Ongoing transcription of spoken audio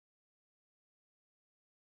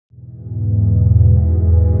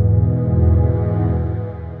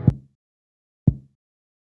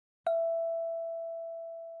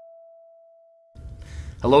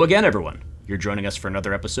Hello again, everyone. You're joining us for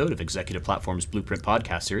another episode of Executive Platform's Blueprint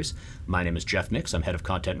podcast series. My name is Jeff Mix. I'm head of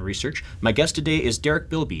content and research. My guest today is Derek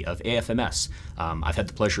Bealby of AFMS. I've had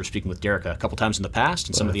the pleasure of speaking with Derek a couple times in the past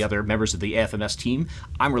and some of the other members of the AFMS team.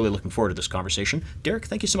 I'm really looking forward to this conversation. Derek,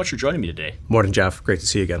 thank you so much for joining me today. Morning, Jeff. Great to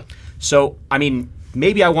see you again. So,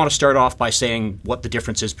 maybe I want to start off by saying what the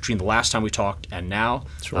difference is between the last time we talked and now.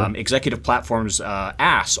 Sure. Executive Platforms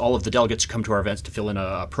asks all of the delegates who come to our events to fill in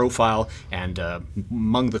a profile, and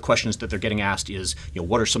among the questions that they're getting asked is,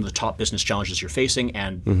 what are some of the top business challenges you're facing?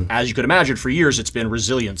 And as you could imagine, for years it's been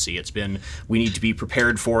resiliency. It's been, we need to be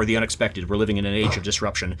prepared for the unexpected. We're living in an age of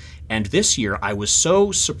disruption. And this year I was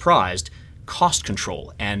so surprised, cost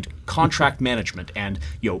control and contract management and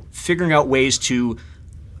figuring out ways to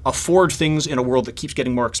afford things in a world that keeps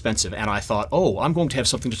getting more expensive. And I thought, I'm going to have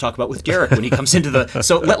something to talk about with Derek when he comes into the...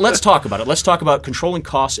 So let's talk about it. Let's talk about controlling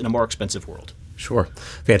costs in a more expensive world. Sure.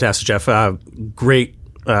 Fantastic, Jeff. Great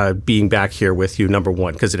being back here with you, number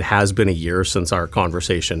one, because it has been a year since our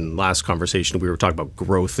last conversation, we were talking about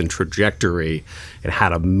growth and trajectory and how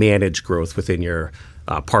to manage growth within your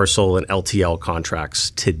parcel and LTL contracts.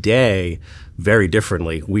 Today, very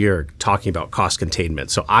differently, we are talking about cost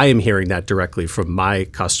containment. So I am hearing that directly from my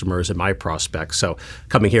customers and my prospects. So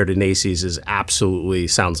coming here to NACES is absolutely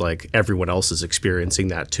sounds like everyone else is experiencing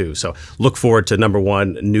that too. So look forward to, number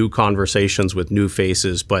one, new conversations with new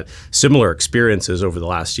faces, but similar experiences over the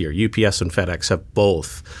last year. UPS and FedEx have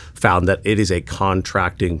both found that it is a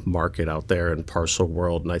contracting market out there in parcel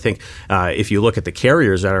world. And I think if you look at the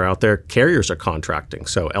carriers that are out there, carriers are contracting.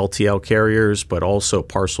 So LTL carriers, but also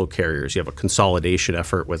parcel carriers. You have a consolidation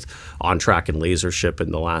effort with OnTrack and LaserShip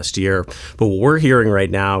in the last year. But what we're hearing right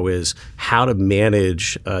now is how to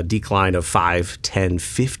manage a decline of 5, 10,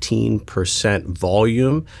 15%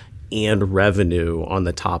 volume and revenue on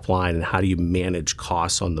the top line, and how do you manage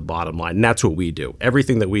costs on the bottom line? And that's what we do.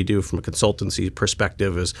 Everything that we do from a consultancy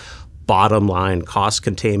perspective is bottom line cost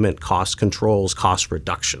containment, cost controls, cost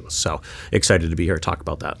reductions. So excited to be here to talk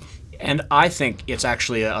about that. And I think it's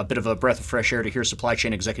actually a bit of a breath of fresh air to hear supply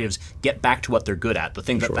chain executives get back to what they're good at. The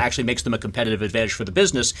thing that actually makes them a competitive advantage for the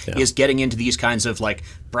business is getting into these kinds of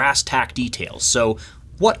brass tack details. So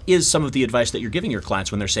what is some of the advice that you're giving your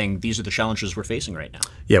clients when they're saying these are the challenges we're facing right now?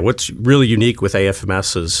 Yeah, what's really unique with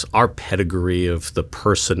AFMS is our pedigree of the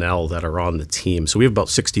personnel that are on the team. So we have about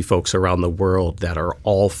 60 folks around the world that are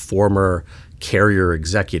all former carrier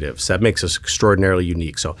executives. That makes us extraordinarily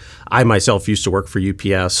unique. So I myself used to work for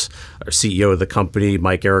UPS. Our CEO of the company,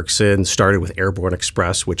 Mike Erickson, started with Airborne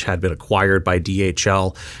Express, which had been acquired by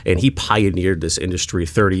DHL, and he pioneered this industry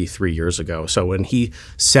 33 years ago. So when he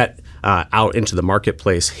set out into the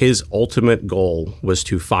marketplace, his ultimate goal was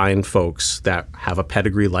to find folks that have a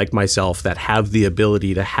pedigree like myself, that have the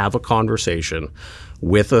ability to have a conversation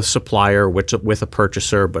with a supplier, with a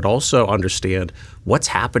purchaser, but also understand what's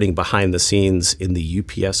happening behind the scenes in the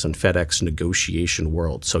UPS and FedEx negotiation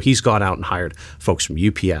world. So he's gone out and hired folks from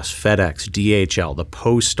UPS, FedEx, DHL, the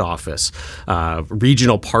post office,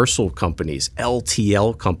 regional parcel companies,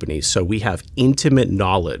 LTL companies. So we have intimate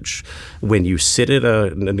knowledge when you sit at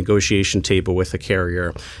a negotiation table with a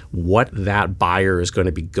carrier, what that buyer is going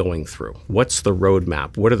to be going through. What's the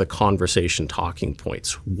roadmap? What are the conversation talking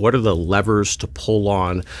points? What are the levers to pull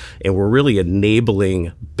on? And we're really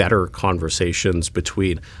enabling better conversations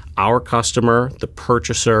between our customer, the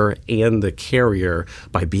purchaser, and the carrier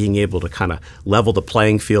by being able to kind of level the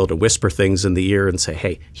playing field and whisper things in the ear and say,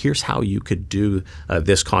 hey, here's how you could do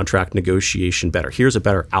this contract negotiation better. Here's a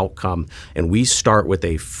better outcome. And we start with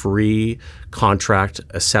a free contract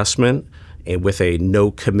assessment and with a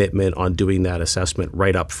no commitment on doing that assessment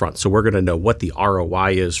right up front. So we're going to know what the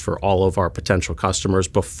ROI is for all of our potential customers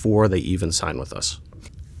before they even sign with us.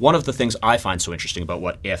 One of the things I find so interesting about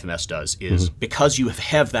what AFMS does is because you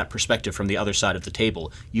have that perspective from the other side of the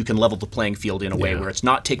table, you can level the playing field in a way where it's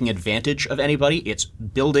not taking advantage of anybody. It's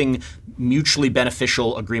building mutually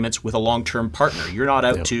beneficial agreements with a long-term partner. You're not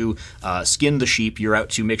out to skin the sheep. You're out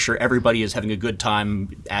to make sure everybody is having a good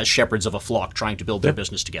time as shepherds of a flock trying to build their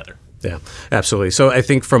business together. Yeah, absolutely. So I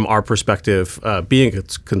think from our perspective, being a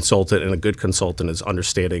consultant and a good consultant is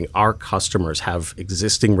understanding our customers have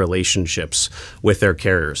existing relationships with their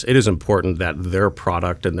carriers. It is important that their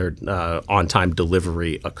product and their on-time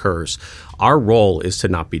delivery occurs. Our role is to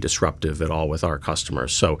not be disruptive at all with our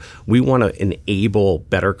customers. So we want to enable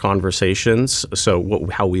better conversations. So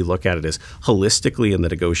how we look at it is holistically in the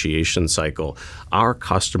negotiation cycle, our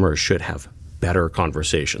customers should have better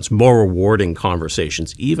conversations, more rewarding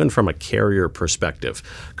conversations, even from a carrier perspective.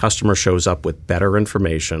 Customer shows up with better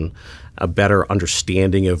information, a better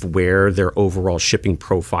understanding of where their overall shipping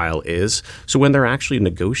profile is. So when they're actually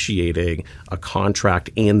negotiating a contract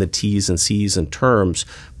and the T's and C's and terms,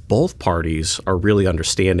 both parties are really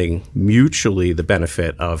understanding mutually the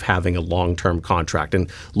benefit of having a long-term contract.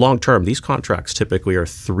 And long-term, these contracts typically are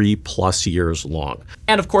 3+ years long.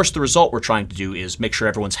 And of course, the result we're trying to do is make sure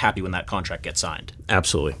everyone's happy when that contract gets signed.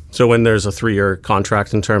 Absolutely. So when there's a 3-year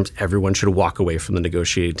contract in terms, everyone should walk away from the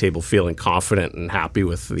negotiating table feeling confident and happy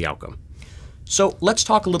with the outcome. So let's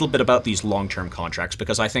talk a little bit about these long-term contracts,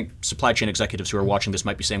 because I think supply chain executives who are watching this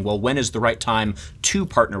might be saying, well, when is the right time to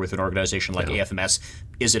partner with an organization like AFMS?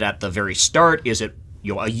 Is it at the very start? Is it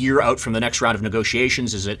a year out from the next round of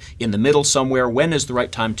negotiations? Is it in the middle somewhere? When is the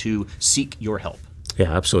right time to seek your help?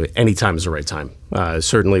 Yeah, absolutely. Anytime is the right time.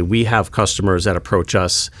 Certainly, we have customers that approach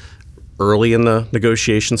us early in the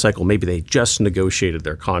negotiation cycle. Maybe they just negotiated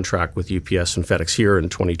their contract with UPS and FedEx here in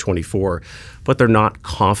 2024, but they're not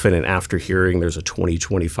confident after hearing there's a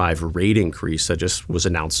 2025 rate increase that just was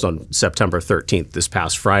announced on September 13th, this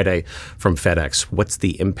past Friday, from FedEx. What's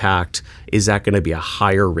the impact? Is that going to be a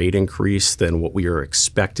higher rate increase than what we are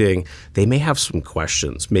expecting? They may have some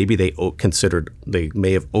questions. Maybe they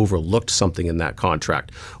may have overlooked something in that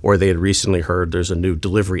contract, or they had recently heard there's a new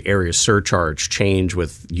delivery area surcharge change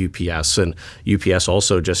with UPS, and UPS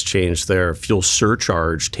also just changed their fuel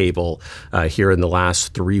surcharge table here in the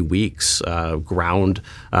last 3 weeks. Ground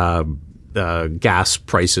gas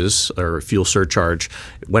prices or fuel surcharge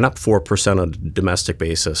went up 4% on a domestic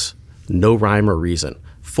basis. No rhyme or reason.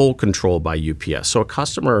 Full control by UPS. So a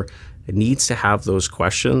customer needs to have those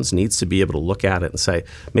questions, needs to be able to look at it and say,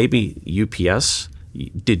 maybe UPS,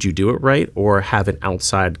 did you do it right? Or have an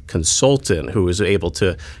outside consultant who is able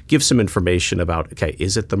to give some information about, okay,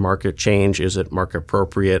 is it the market change? Is it market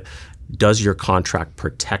appropriate? Does your contract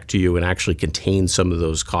protect you and actually contain some of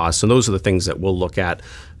those costs? And those are the things that we'll look at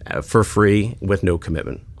for free with no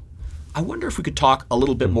commitment. I wonder if we could talk a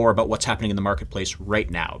little bit more about what's happening in the marketplace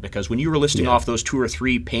right now, because when you were listing off those 2 or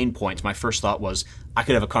 3 pain points, my first thought was, I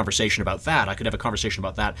could have a conversation about that. I could have a conversation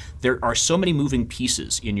about that. There are so many moving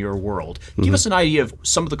pieces in your world. Give us an idea of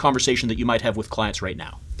some of the conversation that you might have with clients right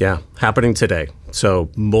now. Yeah, happening today. So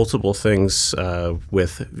multiple things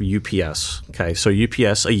with UPS. Okay, so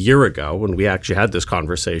UPS a year ago, when we actually had this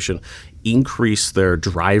conversation, increased their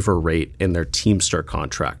driver rate in their Teamster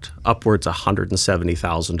contract, upwards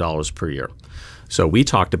 $170,000 per year. So we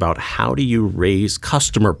talked about how do you raise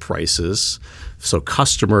customer prices so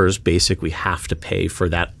customers basically have to pay for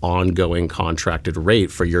that ongoing contracted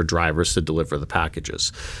rate for your drivers to deliver the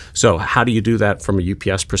packages. So how do you do that from a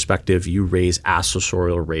UPS perspective? You raise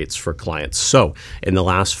accessorial rates for clients. So in the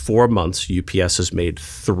last 4 months, UPS has made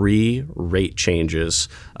 3 rate changes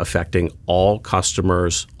affecting all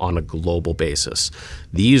customers on a global basis.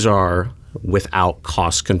 These are without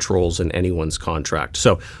cost controls in anyone's contract.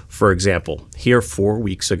 So, for example, here 4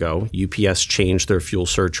 weeks ago, UPS changed their fuel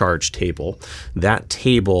surcharge table. That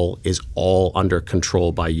table is all under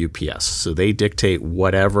control by UPS. So they dictate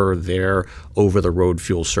whatever their over-the-road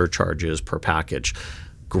fuel surcharge is per package.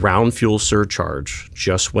 Ground fuel surcharge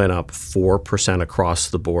just went up 4% across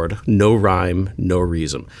the board. No rhyme, no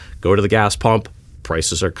reason. Go to the gas pump,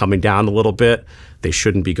 prices are coming down a little bit. They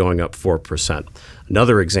shouldn't be going up 4%.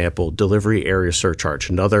 Another example, delivery area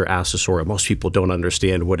surcharge, another accessory. Most people don't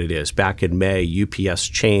understand what it is. Back in May, UPS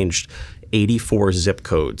changed 84 zip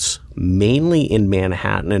codes, mainly in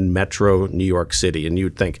Manhattan and Metro New York City. And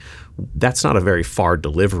you'd think that's not a very far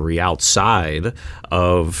delivery outside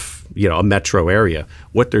of a metro area.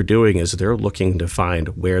 What they're doing is they're looking to find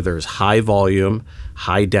where there's high volume,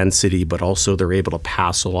 high density, but also they're able to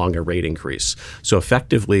pass along a rate increase. So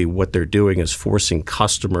effectively what they're doing is forcing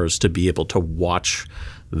customers to be able to watch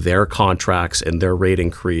their contracts and their rate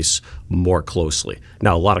increase more closely.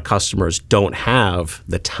 Now, a lot of customers don't have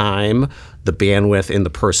the time, the bandwidth, and the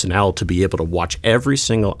personnel to be able to watch every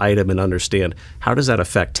single item and understand how does that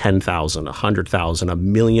affect 10,000, 100,000,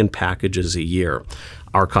 1 million packages a year.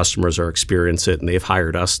 Our customers are experiencing it, and they've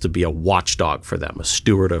hired us to be a watchdog for them, a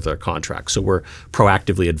steward of their contract. So we're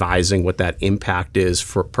proactively advising what that impact is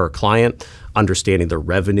per client, understanding the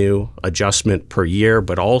revenue adjustment per year,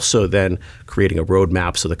 but also then creating a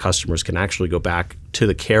roadmap so the customers can actually go back to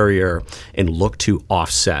the carrier and look to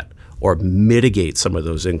offset or mitigate some of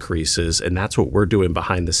those increases. And that's what we're doing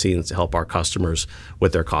behind the scenes to help our customers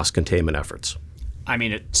with their cost containment efforts. I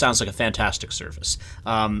mean, it sounds like a fantastic service.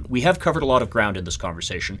 We have covered a lot of ground in this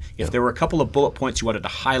conversation. If there were a couple of bullet points you wanted to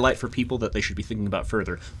highlight for people that they should be thinking about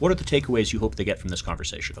further, what are the takeaways you hope they get from this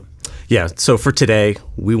conversation? Yeah, so for today,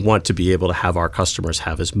 we want to be able to have our customers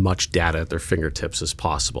have as much data at their fingertips as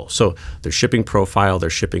possible. So their shipping profile, their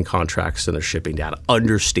shipping contracts, and their shipping data,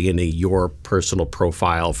 understanding your personal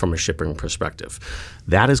profile from a shipping perspective.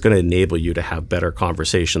 That is going to enable you to have better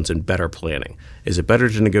conversations and better planning. Is it better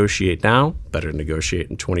to negotiate now? Better to negotiate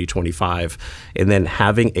in 2025? And then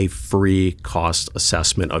having a free cost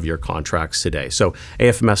assessment of your contracts today. So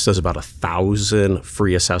AFMS does about 1,000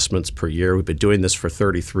 free assessments per year. We've been doing this for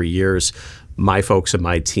 33 years. My folks and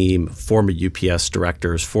my team, former UPS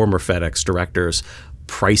directors, former FedEx directors,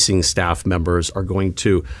 pricing staff members are going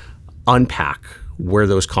to unpack where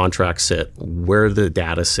those contracts sit, where the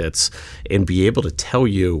data sits, and be able to tell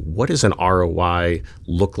you what does an ROI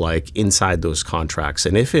look like inside those contracts.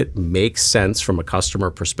 And if it makes sense from a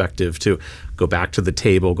customer perspective to go back to the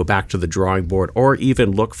table, go back to the drawing board, or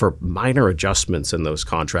even look for minor adjustments in those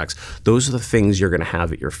contracts, those are the things you're going to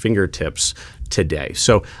have at your fingertips today.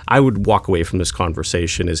 So I would walk away from this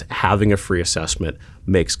conversation as having a free assessment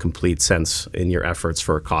makes complete sense in your efforts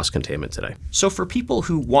for cost containment today. So for people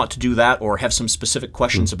who want to do that or have some specific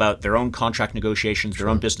questions about their own contract negotiations, their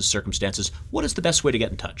own business circumstances, what is the best way to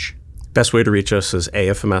get in touch? Best way to reach us is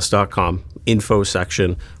afms.com, info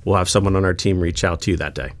section. We'll have someone on our team reach out to you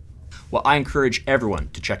that day. Well, I encourage everyone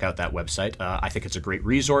to check out that website. I think it's a great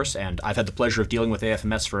resource, and I've had the pleasure of dealing with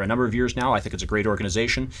AFMS for a number of years now. I think it's a great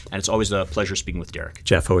organization, and it's always a pleasure speaking with Derek.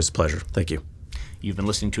 Jeff, always a pleasure. Thank you. You've been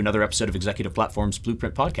listening to another episode of Executive Platform's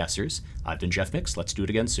Blueprint Podcast Series. I've been Jeff Mix. Let's do it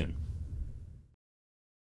again soon.